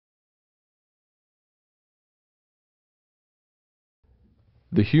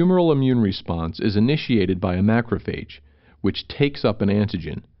The humoral immune response is initiated by a macrophage, which takes up an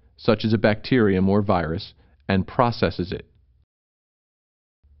antigen, such as a bacterium or virus, and processes it.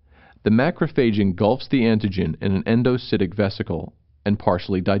 The macrophage engulfs the antigen in an endocytic vesicle and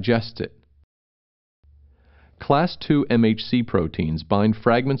partially digests it. Class II MHC proteins bind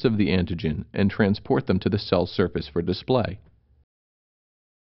fragments of the antigen and transport them to the cell surface for display.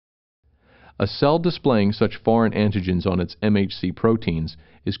 A cell displaying such foreign antigens on its MHC proteins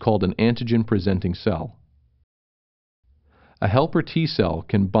is called an antigen-presenting cell. A helper T cell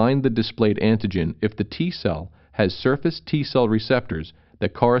can bind the displayed antigen if the T cell has surface T cell receptors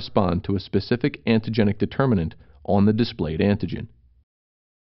that correspond to a specific antigenic determinant on the displayed antigen.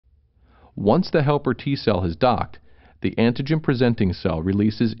 Once the helper T cell has docked, the antigen-presenting cell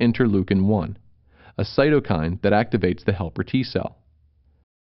releases interleukin-1, a cytokine that activates the helper T cell.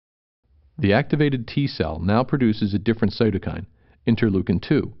 The activated T cell now produces a different cytokine,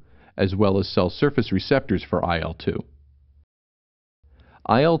 interleukin-2, as well as cell surface receptors for IL-2.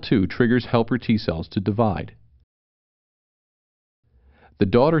 IL-2 triggers helper T cells to divide. The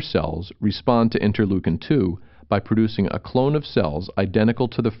daughter cells respond to interleukin-2 by producing a clone of cells identical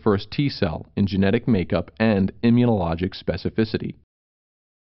to the first T cell in genetic makeup and immunologic specificity.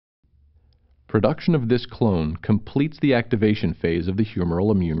 Production of this clone completes the activation phase of the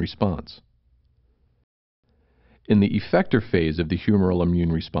humoral immune response. In the effector phase of the humoral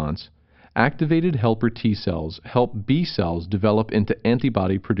immune response, activated helper T cells help B cells develop into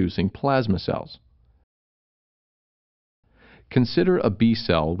antibody-producing plasma cells. Consider a B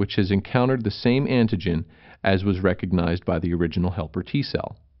cell which has encountered the same antigen as was recognized by the original helper T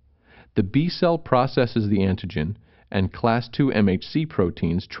cell. The B cell processes the antigen, and class II MHC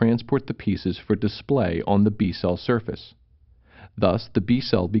proteins transport the pieces for display on the B cell surface. Thus, the B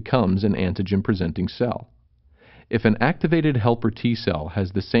cell becomes an antigen-presenting cell. If an activated helper T cell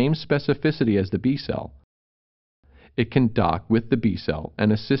has the same specificity as the B cell, it can dock with the B cell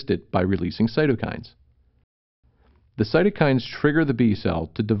and assist it by releasing cytokines. The cytokines trigger the B cell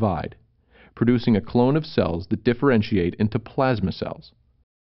to divide, producing a clone of cells that differentiate into plasma cells.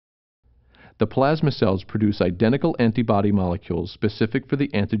 The plasma cells produce identical antibody molecules specific for the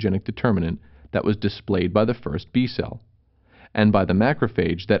antigenic determinant that was displayed by the first B cell, and by the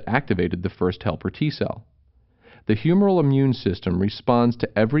macrophage that activated the first helper T cell. The humoral immune system responds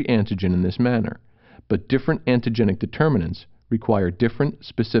to every antigen in this manner, but different antigenic determinants require different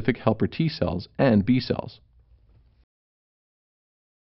specific helper T cells and B cells.